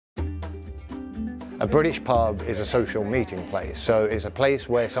A British pub is a social meeting place, so it's a place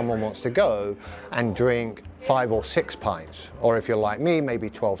where someone wants to go and drink 5 or 6 pints, or if you're like me, maybe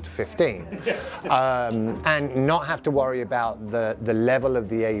 12 to 15, and not have to worry about the level of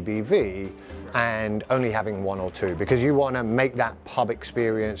the ABV and only having 1 or 2, because you want to make that pub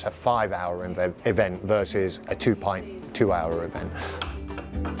experience a 5-hour event versus a 2-pint, 2-hour event.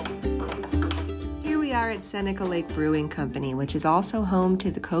 Here we are at Seneca Lake Brewing Company, which is also home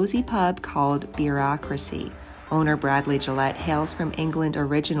to the cozy pub called Beerocracy. Owner Bradley Gillette hails from England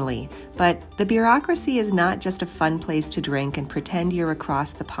originally, but the Beerocracy is not just a fun place to drink and pretend you're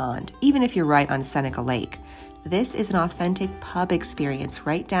across the pond, even if you're right on Seneca Lake. This is an authentic pub experience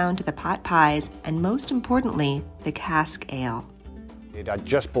right down to the pot pies and, most importantly, the cask ale. I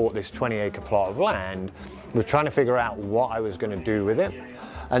just bought this 20-acre plot of land, was trying to figure out what I was going to do with it.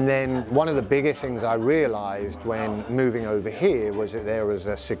 And then one of the biggest things I realized when moving over here was that there was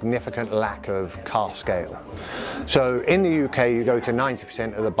a significant lack of cask ale. So in the UK, you go to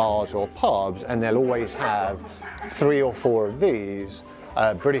 90% of the bars or pubs and they'll always have 3 or 4 of these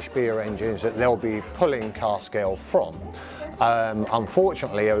British beer engines that they'll be pulling cask ale from.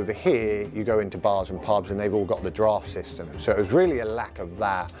 Unfortunately, over here, you go into bars and pubs and they've all got the draft system. So it was really a lack of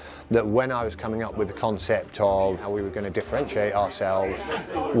that when I was coming up with the concept of how we were going to differentiate ourselves,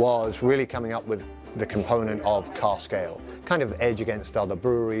 was really coming up with the component of cask ale. Kind of edge against other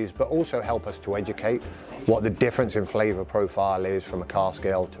breweries, but also help us to educate what the difference in flavor profile is from a cask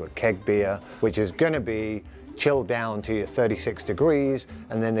ale to a keg beer, which is going to be chilled down to 36 degrees,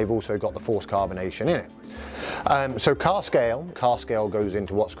 and then they've also got the forced carbonation in it. So cask ale goes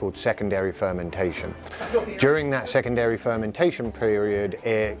into what's called secondary fermentation. During that secondary fermentation period,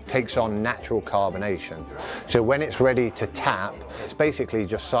 it takes on natural carbonation. So when it's ready to tap, it's basically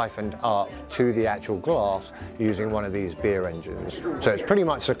just siphoned up to the actual glass using one of these beer engines. So it's pretty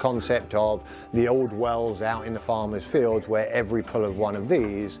much the concept of the old wells out in the farmer's fields, where every pull of one of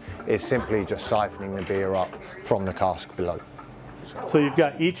these is simply just siphoning the beer up from the cask below. So you've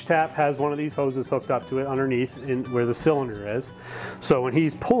got, each tap has one of these hoses hooked up to it underneath where the cylinder is. So when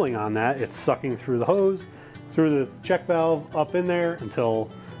he's pulling on that, it's sucking through the hose, through the check valve, up in there until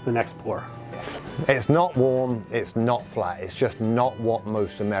the next pour. It's not warm, it's not flat, it's just not what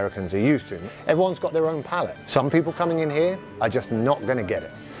most Americans are used to. Everyone's got their own palate. Some people coming in here are just not going to get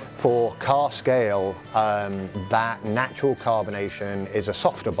it. For cask ale, that natural carbonation is a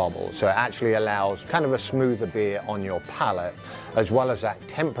softer bubble, so it actually allows kind of a smoother beer on your palate, as well as that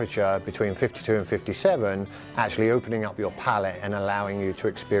temperature between 52 and 57 actually opening up your palate and allowing you to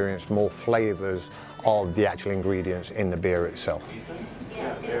experience more flavors of the actual ingredients in the beer itself.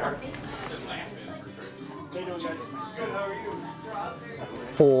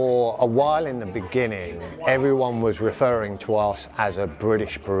 For a while in the beginning, everyone was referring to us as a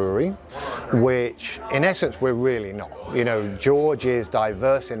British brewery, which in essence we're really not. You know, George is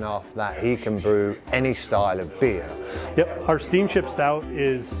diverse enough that he can brew any style of beer. Yep, our steamship stout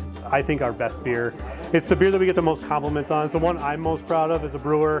is, I think, our best beer. It's the beer that we get the most compliments on. It's the one I'm most proud of as a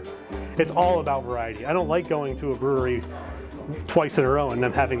brewer. It's all about variety. I don't like going to a brewery twice in a row and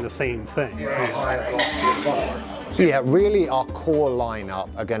them having the same thing. So yeah, really our core lineup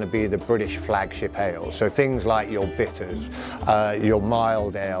are going to be the British flagship ales. So things like your bitters, your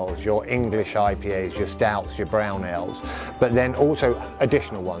mild ales, your English IPAs, your stouts, your brown ales. But then also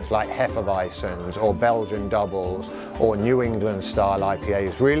additional ones like Hefeweizens or Belgian doubles or New England style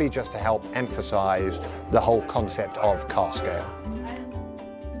IPAs, really just to help emphasize the whole concept of cask ale.